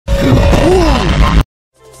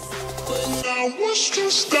Hey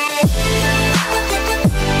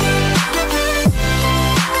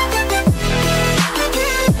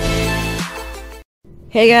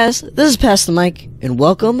guys, this is Pass the Mic, and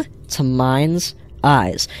welcome to Mind's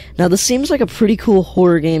Eyes. Now, this seems like a pretty cool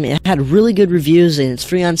horror game. It had really good reviews, and it's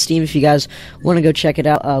free on Steam if you guys want to go check it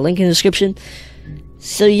out. Link in the description.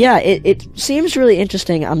 So yeah, it seems really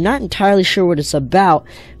interesting. I'm not entirely sure what it's about,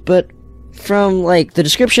 but from, like, the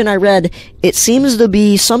description I read, it seems to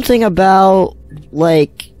be something about,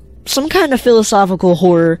 like, some kind of philosophical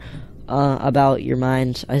horror about your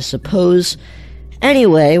mind, I suppose.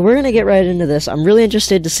 Anyway, we're gonna get right into this. I'm really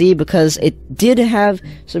interested to see because it did have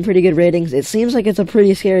some pretty good ratings. It seems like it's a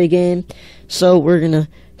pretty scary game, so we're gonna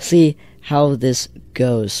see how this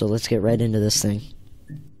goes. So let's get right into this thing.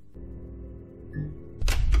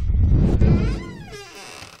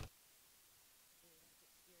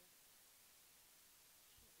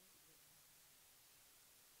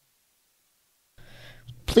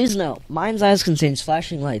 Please note, Mind's Eyes contains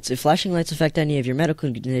flashing lights. If flashing lights affect any of your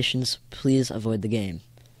medical conditions, please avoid the game.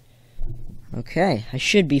 Okay, I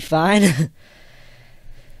should be fine.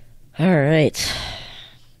 Alright.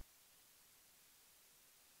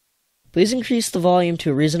 Please increase the volume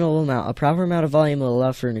to a reasonable amount. A proper amount of volume will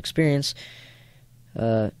allow for you to experience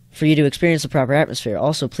the proper atmosphere.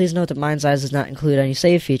 Also, please note that Mind's Eyes does not include any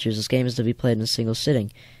save features. This game is to be played in a single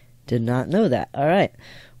sitting. Did not know that. Alright.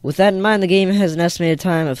 With that in mind, the game has an estimated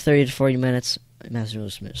time of 30 to 40 minutes.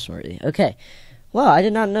 Okay. Well, I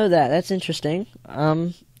did not know that. That's interesting.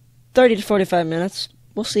 30 to 45 minutes.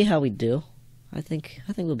 We'll see how we do. I think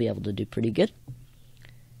we'll be able to do pretty good.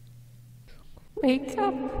 Wake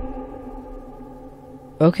up.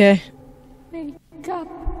 Okay. Wake up.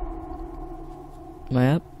 Am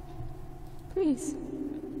I up? Please.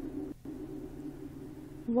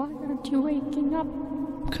 Why aren't you waking up?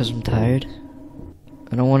 Because I'm tired.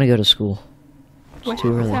 I don't want to go to school. It's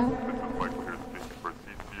too early. Michael here speaking for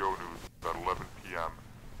CCO News at 11 p.m.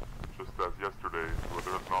 Just as yesterday, the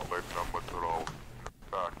weather has not lightened up much at all.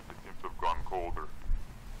 In fact, it seems to have gone colder.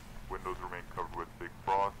 Windows remain covered with thick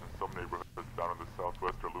frost, and some neighborhoods down in the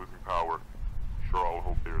southwest are losing power. Sure, I'll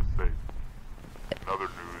hope they are safe. In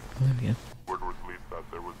other news, word was released that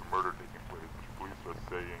there was a murder taking place, which police are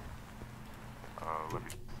saying, let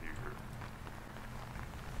me see here.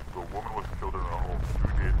 So a woman was killed in her home 2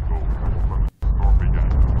 days ago when the storm began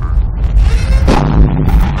to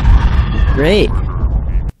occur. Great.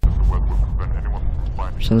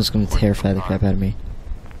 Someone's gonna terrify the crap out of me.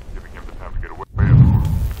 Giving him the time to get away,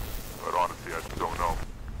 but honestly, I just don't know.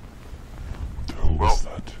 Well,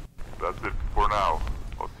 that's it for now.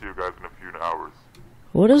 I'll see you guys in a few hours.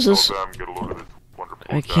 What is this? Get a load of this wonderful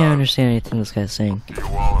I can't understand anything this guy's saying. See you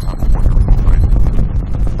all and have a wonderful night.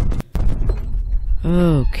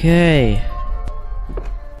 Okay.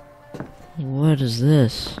 What is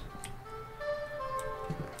this?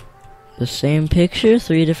 The same picture,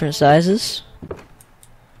 3 different sizes.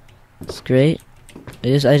 It's great.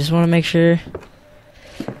 I just want to make sure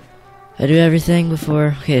I do everything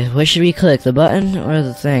before. Okay, what should we click? The button or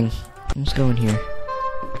the thing? Let's go in here.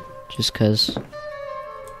 Just cause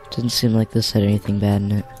didn't seem like this had anything bad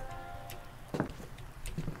in it.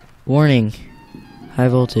 Warning. High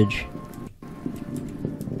voltage.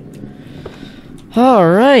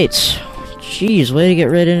 Alright. Jeez, way to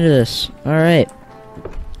get right into this. Alright.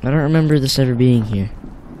 I don't remember this ever being here.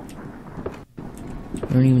 I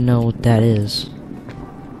don't even know what that is.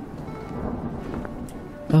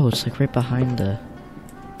 Oh, it's like right behind the...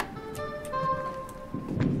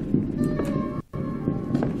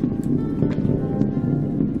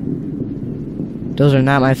 Those are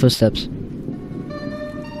not my footsteps.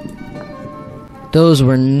 Those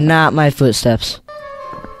were not my footsteps.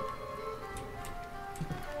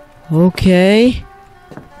 Okay.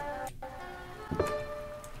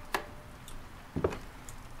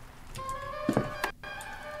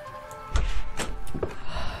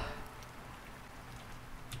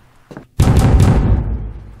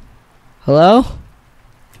 Hello?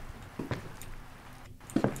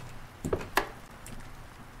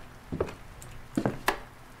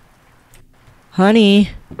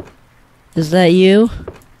 Honey? Is that you?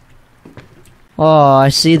 Oh, I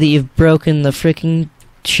see that you've broken the freaking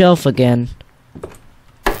shelf again.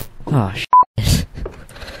 Oh, shit.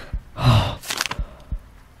 Oh,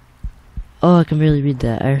 I can barely read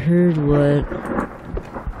that. I heard what...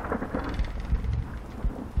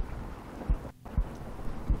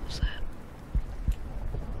 What's that?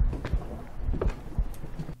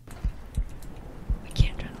 I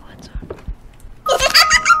can't turn the lights on.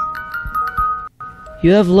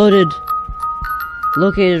 You have located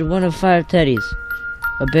one of 5 teddies.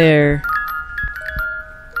 A bear.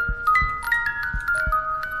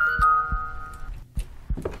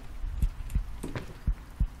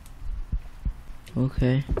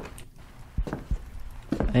 Okay.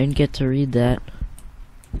 I didn't get to read that.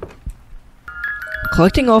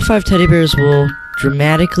 Collecting all 5 teddy bears will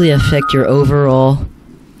dramatically affect your overall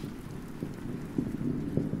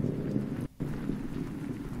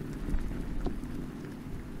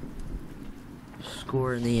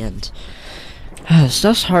score in the end.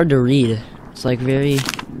 Stuff's hard to read. It's like very...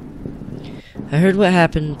 I heard what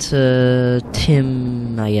happened to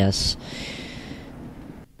Tim, I guess.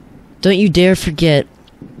 Don't you dare forget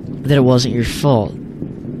that it wasn't your fault.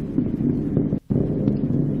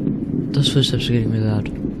 Those footsteps are getting really loud.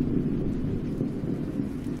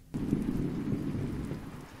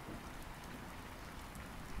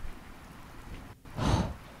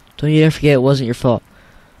 Don't you dare forget it wasn't your fault.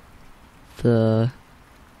 The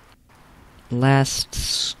last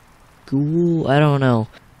school? I don't know.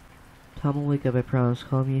 Tom will wake up, I promise.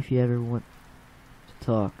 Call me if you ever want to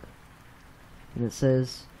talk. And it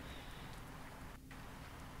says,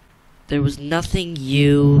 there was nothing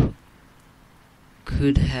you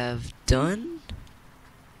could have done?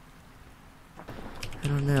 I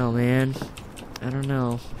don't know, man. I don't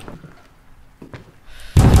know.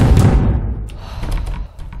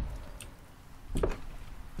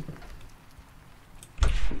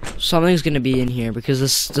 Something's gonna be in here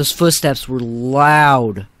because those footsteps were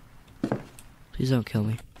loud. Please don't kill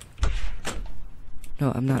me.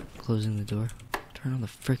 No, I'm not closing the door. Turn on the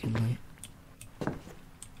frickin' light. I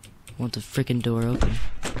want the frickin' door open.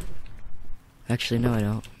 Actually, no, I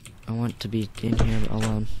don't. I want to be in here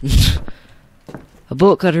alone. A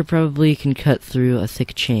bolt cutter probably can cut through a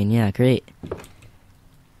thick chain. Yeah, great.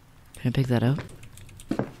 Can I pick that up?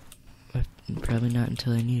 Probably not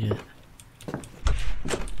until I need it.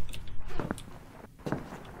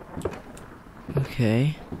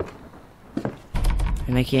 Okay.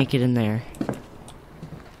 And I can't get in there.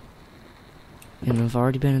 And I've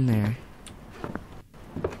already been in there.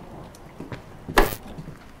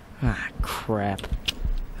 Ah, crap.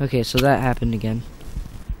 Okay, so that happened again.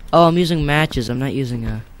 Oh, I'm using matches. I'm not using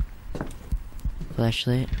a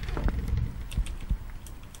flashlight.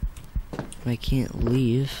 I can't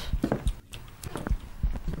leave.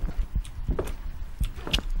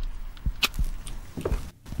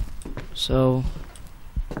 So...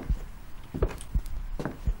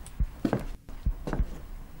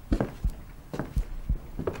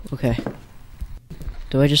 okay.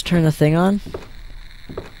 Do I just turn the thing on?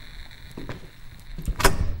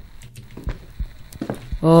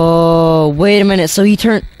 Oh, wait a minute. So he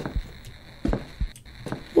turned...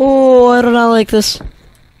 oh, I do not like this.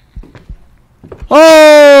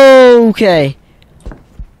 Oh, okay.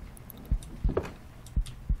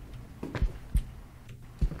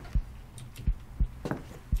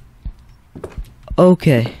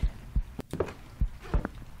 Okay.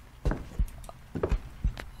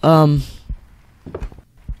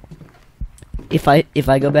 If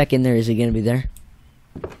I go back in there, is he gonna be there?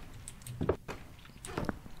 I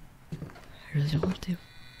really don't want to.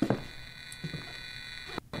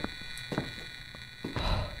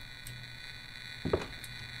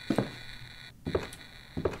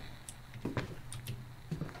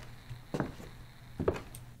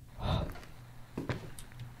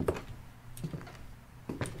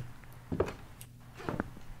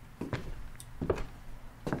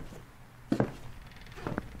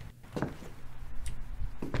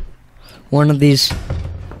 One of these.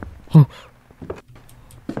 Oh.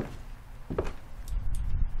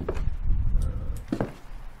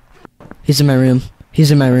 He's in my room. He's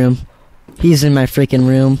in my room. He's in my freaking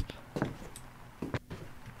room.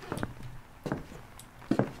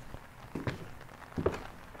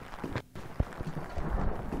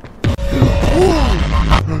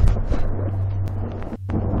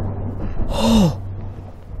 Oh.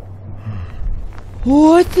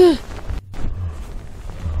 What the?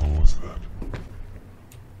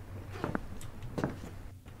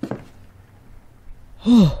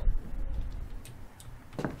 Oh.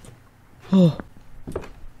 Oh.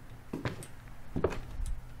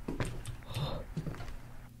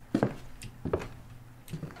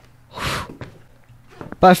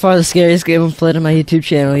 By far the scariest game I've played on my YouTube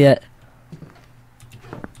channel yet.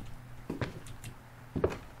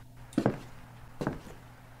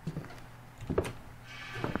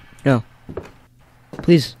 No.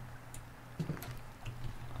 Please.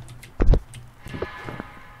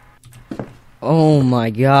 Oh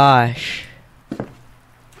my gosh.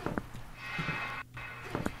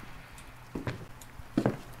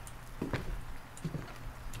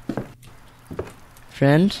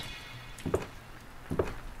 Friend?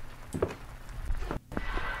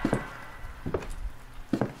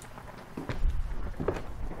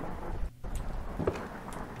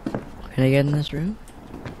 Can I get in this room?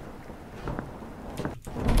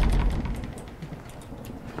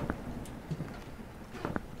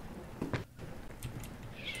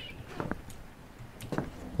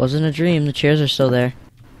 Wasn't a dream. The chairs are still there.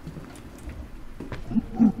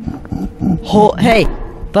 Hey,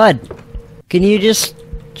 bud. Can you just,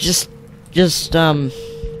 you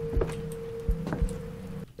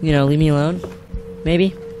know, leave me alone?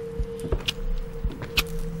 Maybe?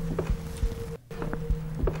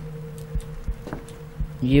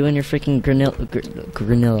 You and your freaking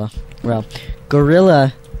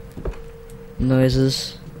gorilla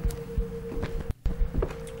noises.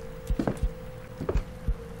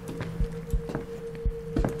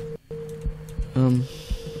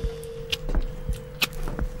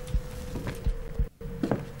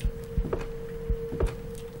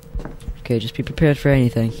 Okay, just be prepared for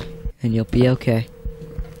anything, and you'll be okay.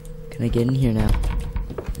 Can I get in here now?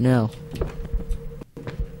 No.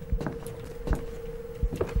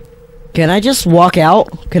 Can I just walk out?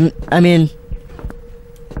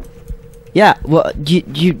 Yeah, well,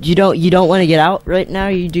 you don't want to get out right now?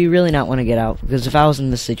 You do really not want to get out? Because if I was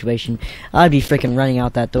in this situation, I'd be freaking running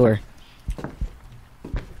out that door.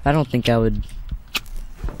 I don't think I would.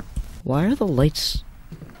 Why are the lights?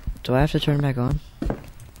 Do I have to turn them back on?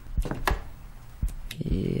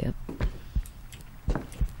 Yep.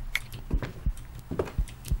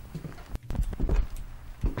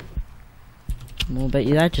 Well, bet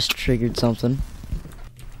you that just triggered something.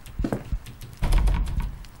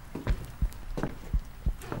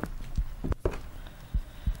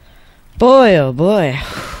 Boy, oh boy.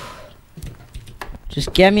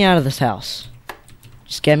 Just get me out of this house.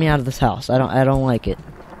 Just get me out of this house. I don't like it.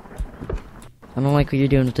 I don't like what you're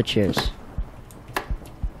doing with the chairs.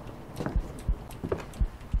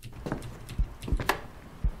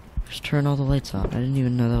 Just turn all the lights on. I didn't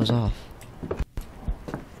even know that was off.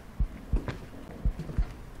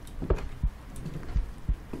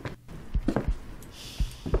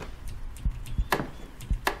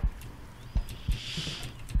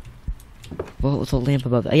 What was the lamp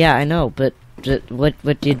above? Yeah, I know, but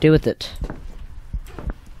what do you do with it?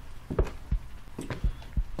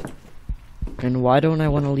 And why don't I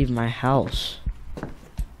want to leave my house?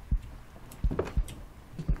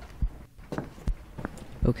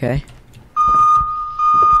 Okay.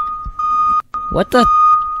 What the?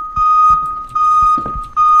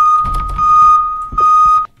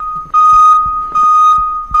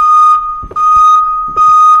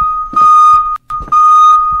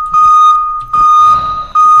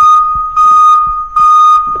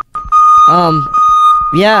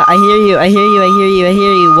 Yeah, I hear you, I hear you, I hear you, I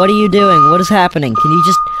hear you. What are you doing? What is happening? Can you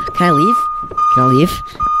just... Can I leave? Can I leave?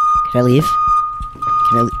 Can I leave?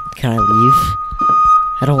 Can I leave?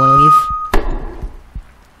 I don't want to leave.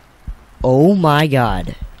 Oh my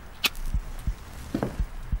god.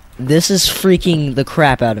 This is freaking the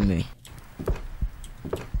crap out of me.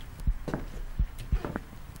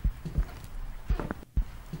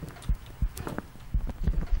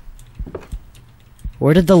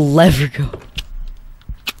 Where did the lever go?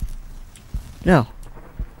 No.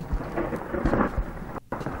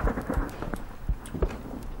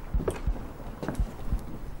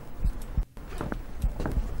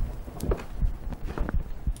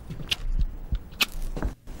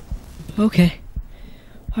 Okay.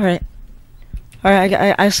 Alright. Alright,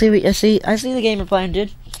 I see what I see the game you're playing,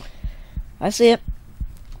 dude. I see it.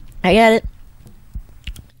 I get it.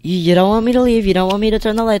 You don't want me to leave, you don't want me to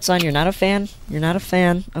turn the lights on, you're not a fan. You're not a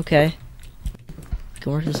fan. Okay. We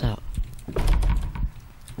can work this out.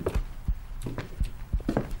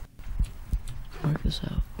 Work this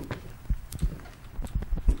out.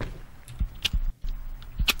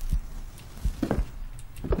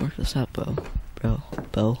 Work this out, Bo.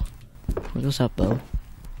 Bo. Work this out, Bo.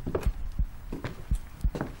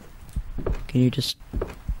 Can you just...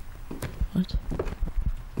 What?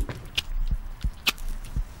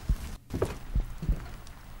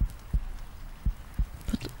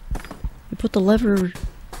 You put the lever...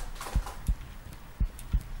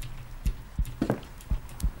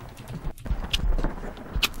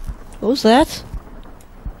 What was that?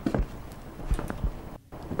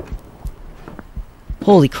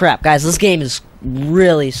 Holy crap, guys, this game is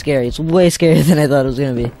really scary. It's way scarier than I thought it was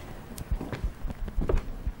gonna be.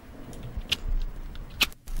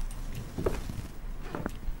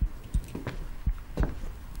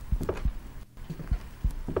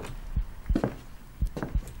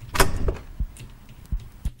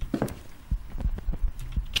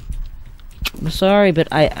 I'm sorry, but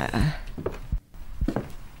I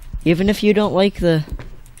even if you don't like the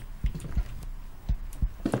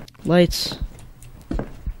lights,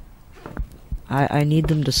 I need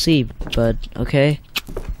them to see, bud, okay?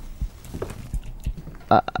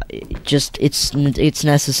 Just, it's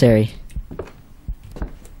necessary.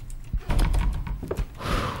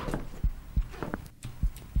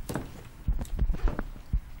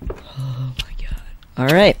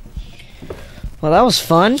 Alright. Well, that was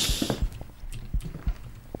fun.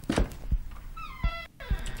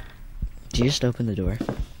 Did you just open the door?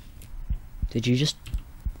 Did you just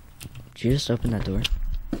open that door?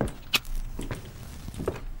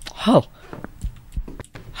 Oh.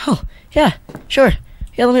 Oh, yeah, sure.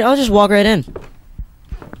 Yeah, I'll just walk right in.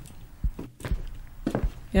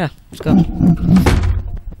 Yeah, let's go.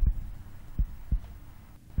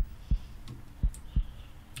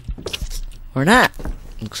 Or not.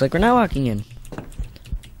 Looks like we're not walking in.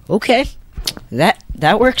 Okay.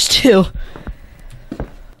 That works too.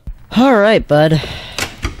 Alright, bud.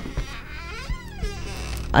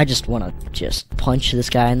 I just wanna punch this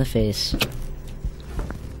guy in the face.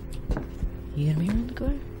 You gonna be around the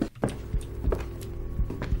corner?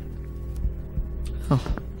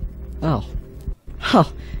 Oh. Oh.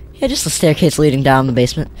 Oh. Yeah, just the staircase leading down the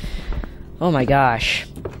basement. Oh my gosh.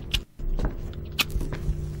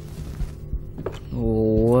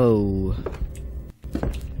 Whoa.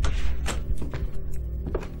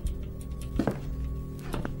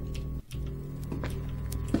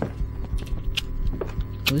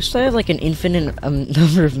 At least I have like an infinite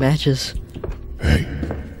number of matches. Hey.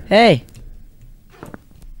 Hey.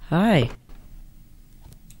 Hi.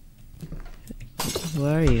 Who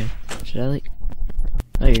are you? Should I like...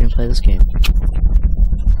 Oh, you're gonna play this game.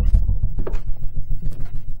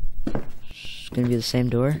 It's gonna be the same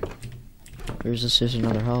door? Or is this just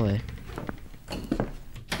another hallway?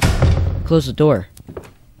 Close the door.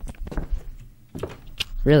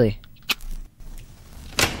 Really?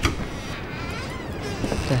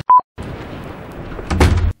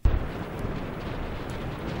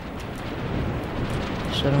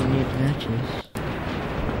 So I don't need matches.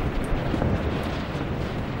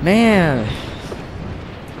 Man!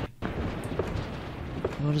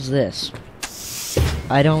 What is this?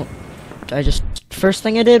 First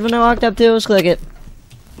thing I did when I walked up to it was click it.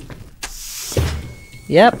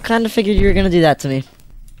 Yep, kinda figured you were gonna do that to me.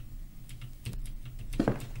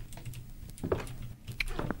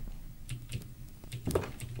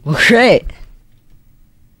 Well, great!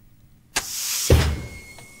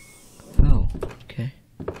 Oh, okay.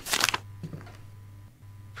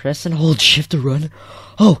 Press and hold shift to run.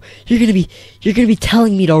 Oh, you're gonna be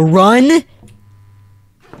telling me to run?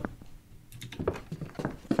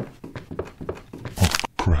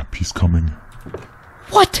 Crap, he's coming.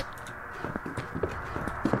 What?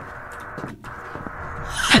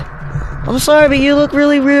 I'm sorry, but you look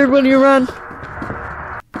really weird when you run.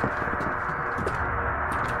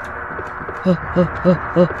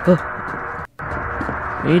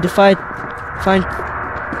 We need to find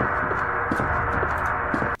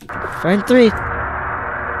 3.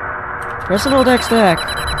 Press and hold X to hack.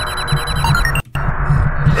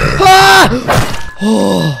 Ah!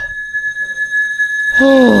 Oh.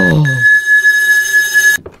 Oh.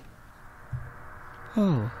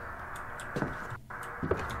 Oh.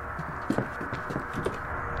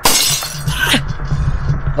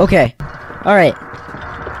 Okay. Alright.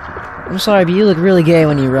 I'm sorry, but you look really gay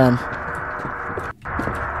when you run. Does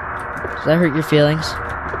that hurt your feelings?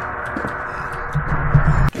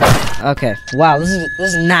 Okay. Wow, this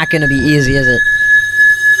is not gonna be easy, is it?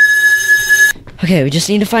 Okay, we just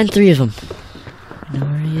need to find 3 of them. I know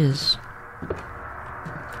where he is.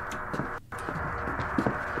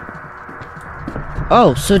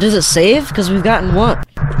 Oh, so does it save? Because we've gotten 1.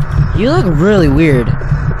 You look really weird.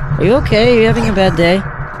 Are you okay? Are you having a bad day?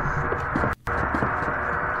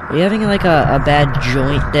 Are you having like a bad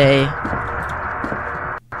joint day?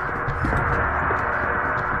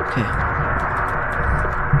 Okay.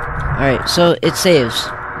 Alright, so it saves.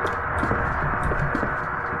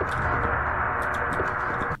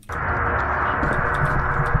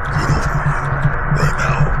 Right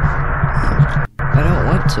now. I don't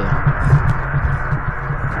want to.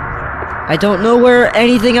 I don't know where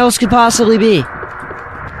anything else could possibly be.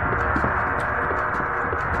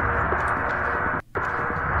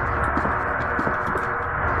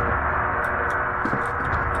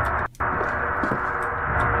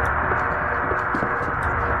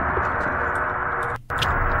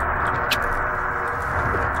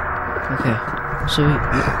 Okay, so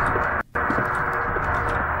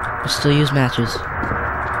we still use matches.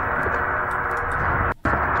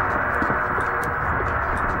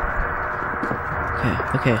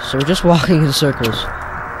 Okay, so we're just walking in circles.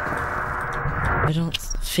 I don't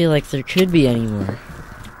feel like there could be any more.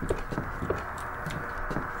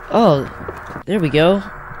 Oh, there we go.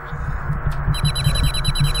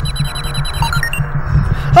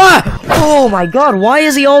 Ah! Oh my god, why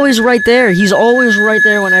is he always right there? He's always right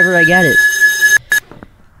there whenever I get it.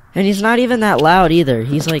 And he's not even that loud either.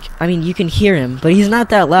 He's like, I mean, you can hear him, but he's not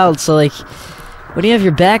that loud, so like, When you have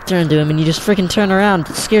your back turned to him and you just freaking turn around,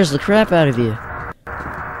 it scares the crap out of you.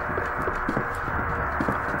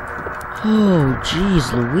 Oh,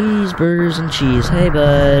 jeez, Louise, burgers and cheese. Hey,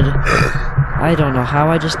 bud. I don't know how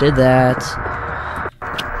I just did that.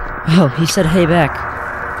 Oh, he said hey back.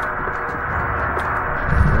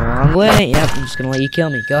 Wrong way. Yep, I'm just gonna let you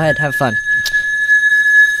kill me. Go ahead, have fun.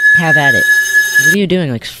 Have at it. What are you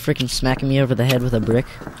doing, like freaking smacking me over the head with a brick?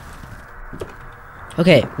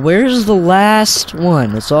 Okay, where's the last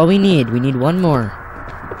one? That's all we need. We need one more.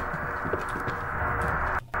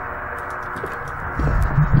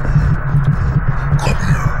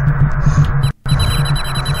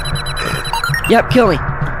 Yep, kill me.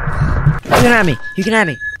 You can have me. You can have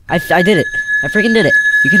me. I did it. I freaking did it.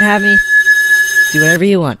 You can have me. Do whatever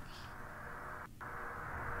you want.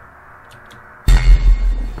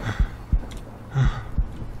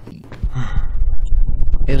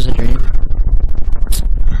 It was a dream.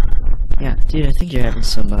 Yeah, dude, I think you're having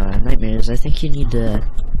some nightmares. I think you need to...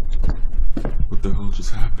 What the hell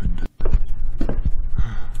just happened?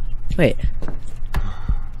 Wait.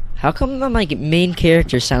 How come the main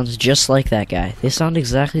character sounds just like that guy? They sound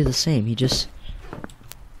exactly the same. He just...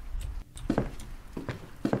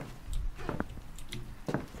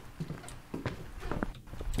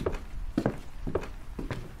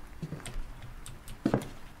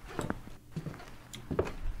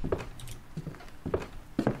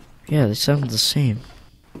 Yeah, they sound the same.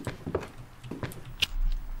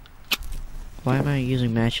 Why am I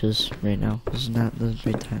using matches right now? This is not the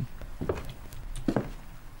right time.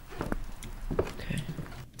 Okay.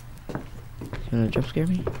 You wanna jump scare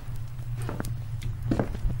me?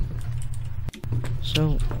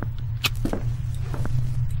 So...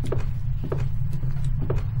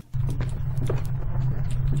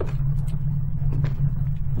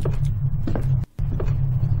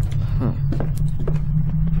 Huh.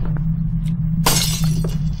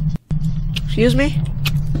 Excuse me?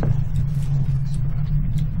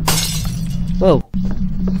 Whoa.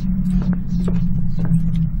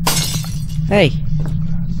 Hey.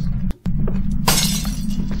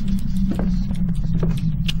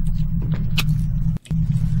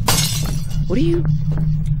 What are you...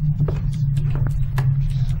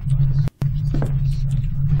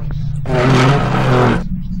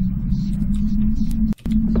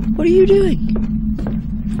 What are you doing?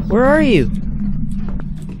 Where are you?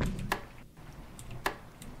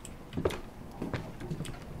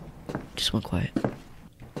 Just went quiet. What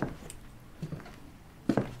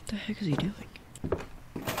the heck is he doing?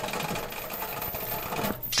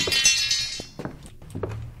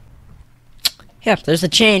 Yeah, there's the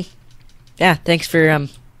chain. Yeah, thanks for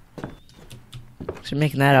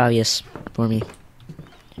making that obvious for me.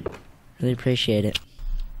 Really appreciate it.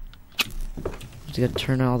 Just gotta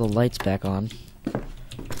turn all the lights back on.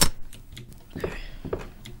 Okay.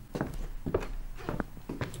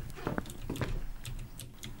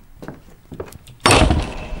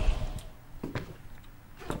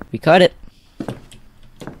 We cut it.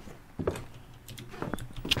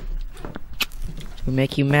 We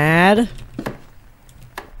make you mad?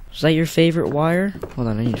 Is that your favorite wire? Hold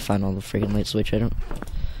on, I need to find all the friggin' light switch. I don't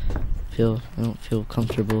feel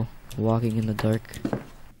comfortable walking in the dark. I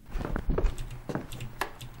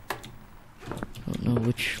don't know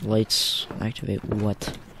which lights activate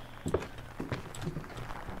what.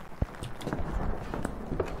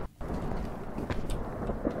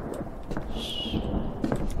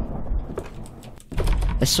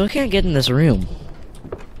 I still can't get in this room.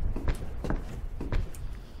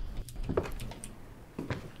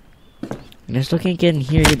 And I still can't get in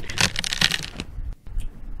here.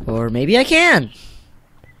 Or maybe I can!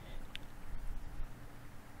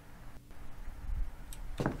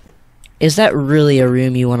 Is that really a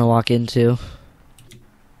room you want to walk into?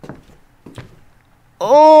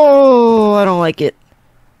 Oh, I don't like it.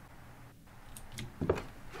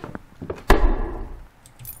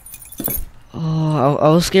 Oh, I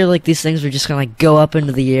was scared like these things were just gonna like go up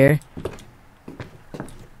into the air.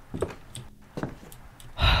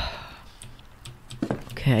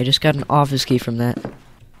 Okay, I just got an office key from that.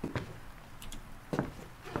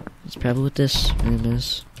 That's probably what this room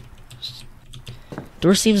is.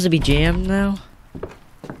 Door seems to be jammed now.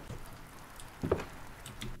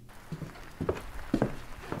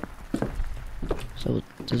 So,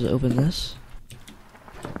 does it open this?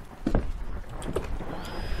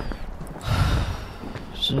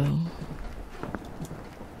 So...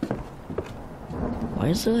 Why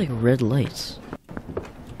is there like red lights?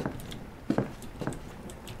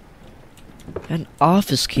 An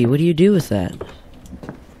office key, what do you do with that?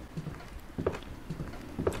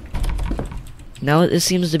 Now it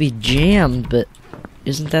seems to be jammed, but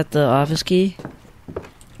isn't that the office key?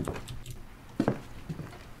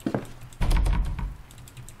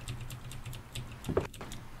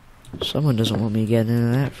 Someone doesn't want me getting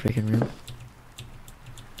into that freaking room.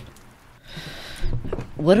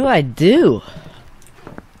 What do I do?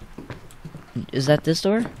 Is that this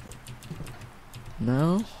door?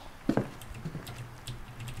 No?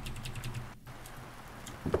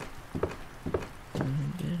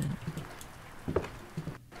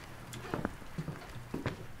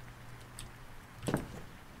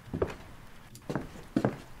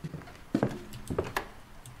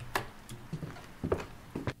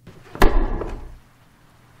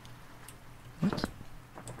 What?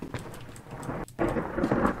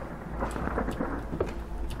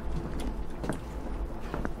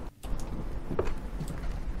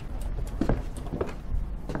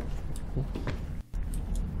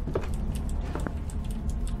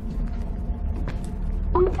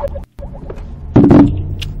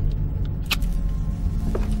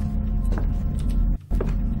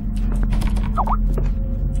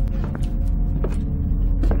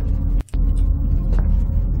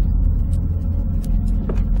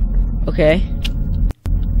 Okay.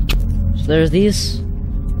 So there's these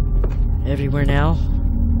everywhere now.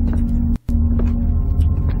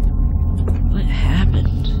 What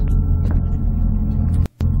happened?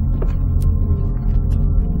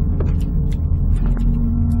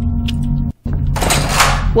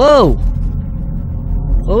 Whoa!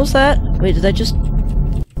 What was that? Wait, did I just...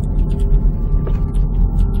 I'm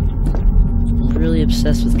really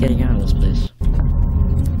obsessed with getting out of this place.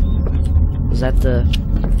 Was that the...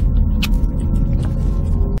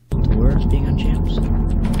 doors being unjammed?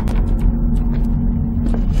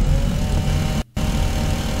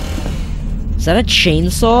 Is that a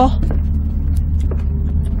chainsaw?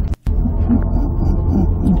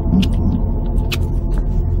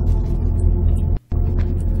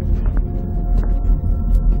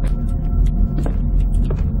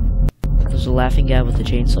 There's a laughing guy with a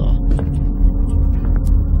chainsaw.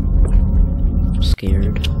 I'm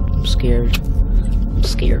scared. I'm scared. I'm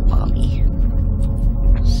scared, mommy.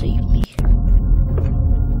 Save me.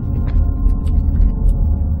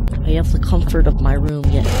 I have the comfort of my room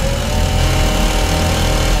yet.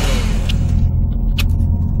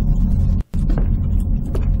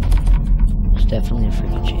 It's definitely a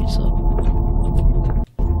freaking chainsaw.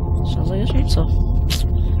 Sounds like a chainsaw. It's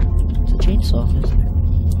a chainsaw, isn't it?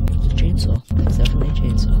 It's a chainsaw. It's definitely a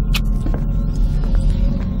chainsaw.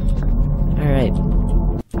 Alright.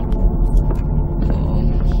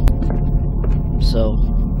 So...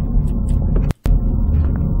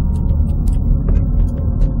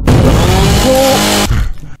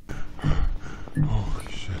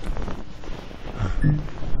 Holy shit.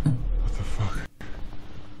 What the fuck?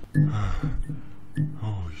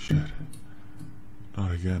 Holy shit.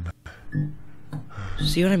 Not again.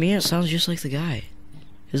 See what I mean? It sounds just like the guy.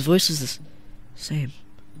 His voice is the same.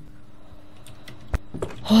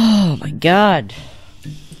 Oh my god.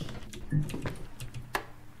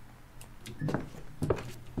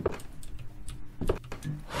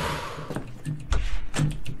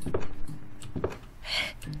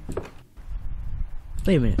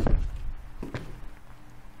 Wait a minute.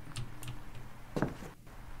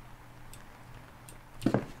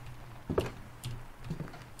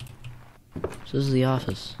 So this is the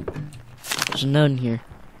office. There's a note in here.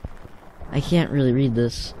 I can't really read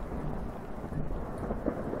this.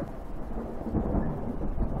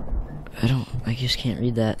 I just can't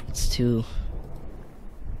read that. It's too...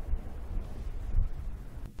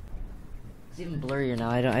 It's even blurrier now.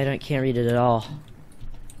 I can't read it at all.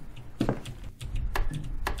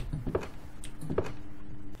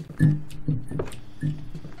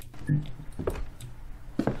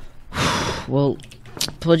 Well,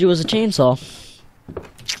 told you it was a chainsaw.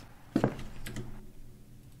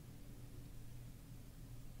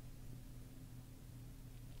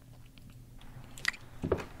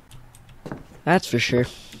 That's for sure.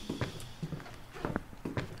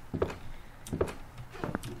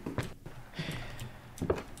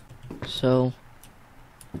 So,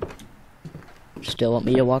 still want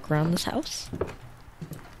me to walk around this house?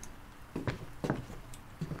 I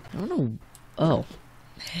don't know. Oh.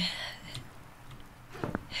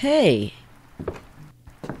 Hey.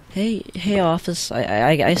 Hey, office.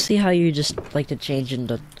 I see how you just like to change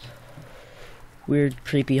into weird,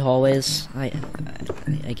 creepy hallways. I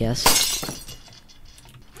guess.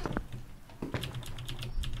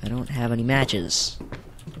 I don't have any matches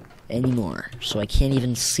anymore, so I can't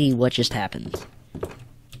even see what just happened.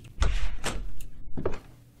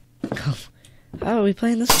 How are we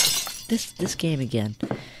playing this game again?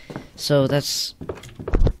 So that's...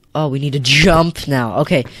 Oh, we need to jump now.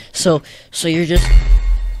 Okay, so you're just...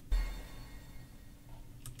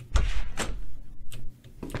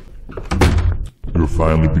 You're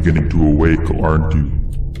finally beginning to awake, aren't you?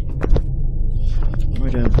 We're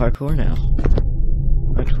doing parkour now.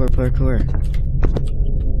 Parkour.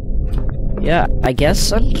 Yeah, I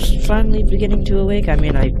guess I'm finally beginning to awake. I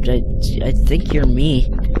mean, I think you're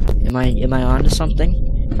me. Am I onto something?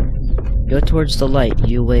 Go towards the light.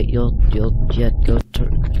 You wait. You'll go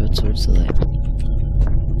towards the light.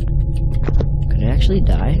 Could I actually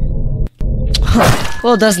die?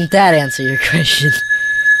 Well, doesn't that answer your question?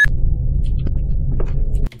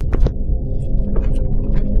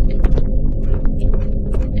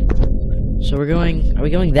 So are we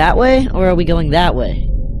going that way, or are we going that way?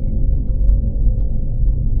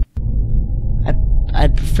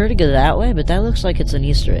 I'd prefer to go that way, but that looks like it's an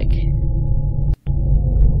Easter egg.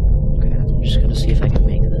 Okay, I'm just gonna see if I can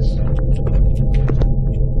make this.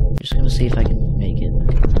 Just gonna see if I can make it.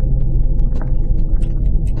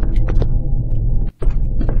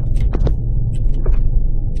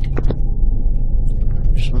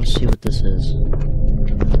 Just wanna see what this is.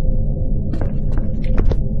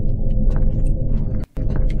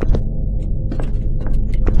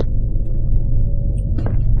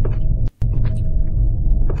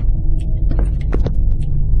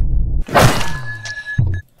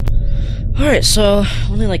 Alright, so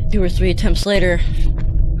only like 2 or 3 attempts later,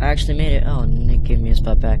 I actually made it. Oh, and Nick gave me his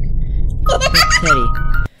butt back. Teddy.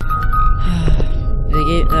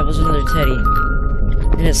 That was another Teddy.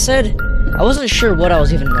 And it said, I wasn't sure what I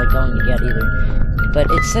was even like going to get either, but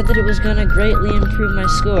it said that it was gonna greatly improve my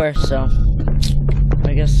score, so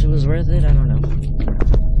I guess it was worth it, I don't know.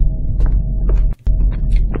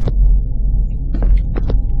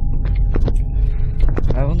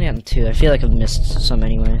 I've only gotten 2. I feel like I've missed some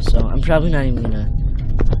anyway, so I'm probably not even gonna...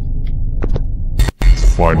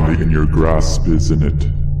 It's finally in your grasp, isn't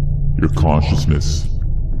it? Your consciousness.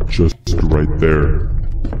 Just right there.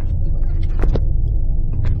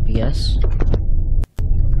 Yes?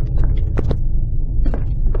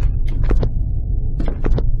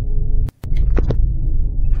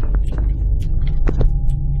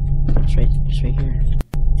 It's right here.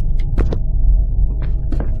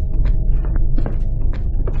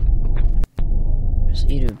 Press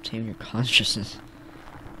E to obtain your consciousness.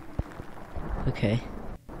 Okay.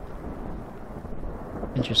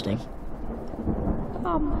 Interesting.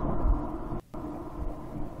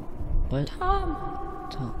 What? Tom,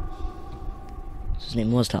 Tom. His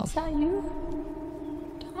name was Tom. is that you?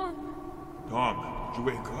 Tom, Tom, did you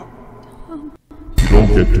wake up? You don't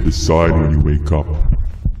get to decide when you wake up.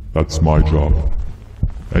 That's my job.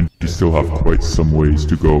 And you still have quite some ways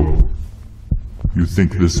to go. You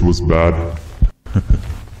think this was bad?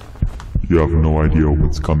 You have no idea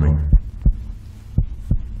what's coming.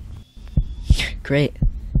 Great.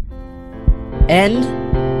 End?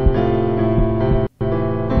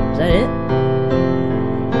 Is that it?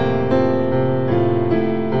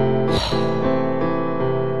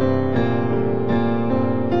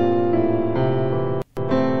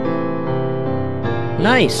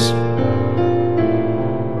 Nice.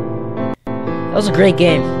 That was a great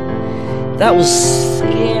game. That was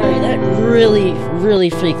scary. That really, really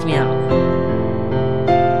freaked me out.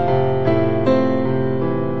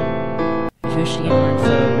 Fish the game on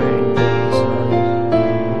photo.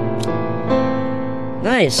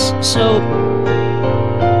 Nice. So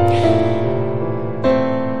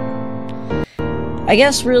I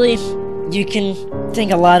guess really you can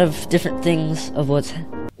think a lot of different things of what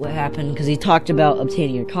happened, because he talked about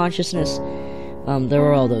obtaining your consciousness. There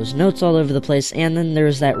were all those notes all over the place, and then there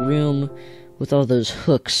was that room with all those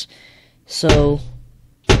hooks. So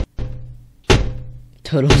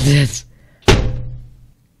total deaths.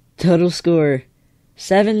 Total score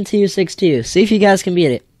 7262. See if you guys can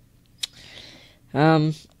beat it.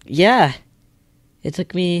 Yeah. It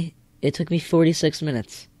took me 46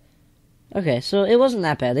 minutes. Okay, so it wasn't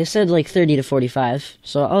that bad. They said like 30 to 45,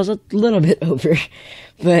 so I was a little bit over.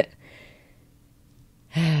 But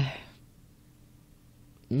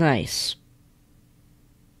nice.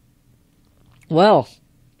 Well,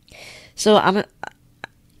 so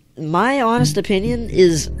my honest opinion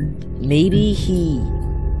is maybe he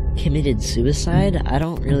committed suicide. I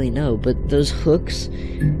don't really know, but those hooks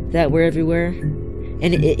that were everywhere,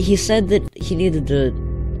 and he said that he needed to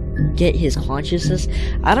get his consciousness.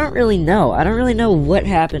 I don't really know. I don't really know what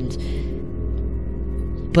happened,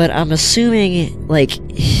 but I'm assuming like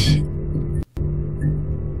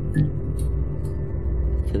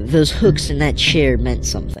those hooks in that chair meant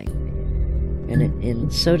something,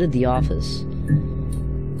 and so did the office.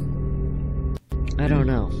 I don't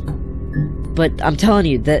know, but I'm telling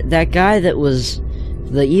you that guy that was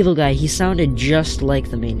the evil guy, he sounded just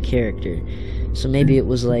like the main character. So maybe it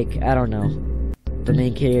was like, I don't know, the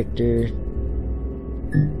main character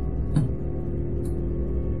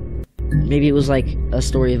Maybe it was like a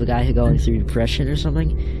story of a guy who going through depression or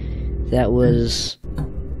something. That was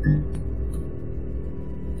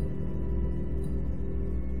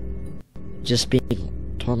just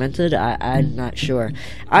being tormented. I'm not sure.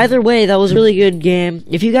 Either way, that was a really good game.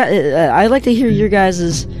 If you got, I'd like to hear your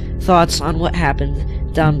guys' thoughts on what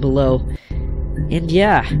happened down below. And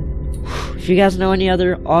yeah, if you guys know any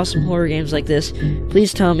other awesome horror games like this,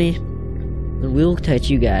 please tell me, and we'll catch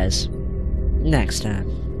you guys next time.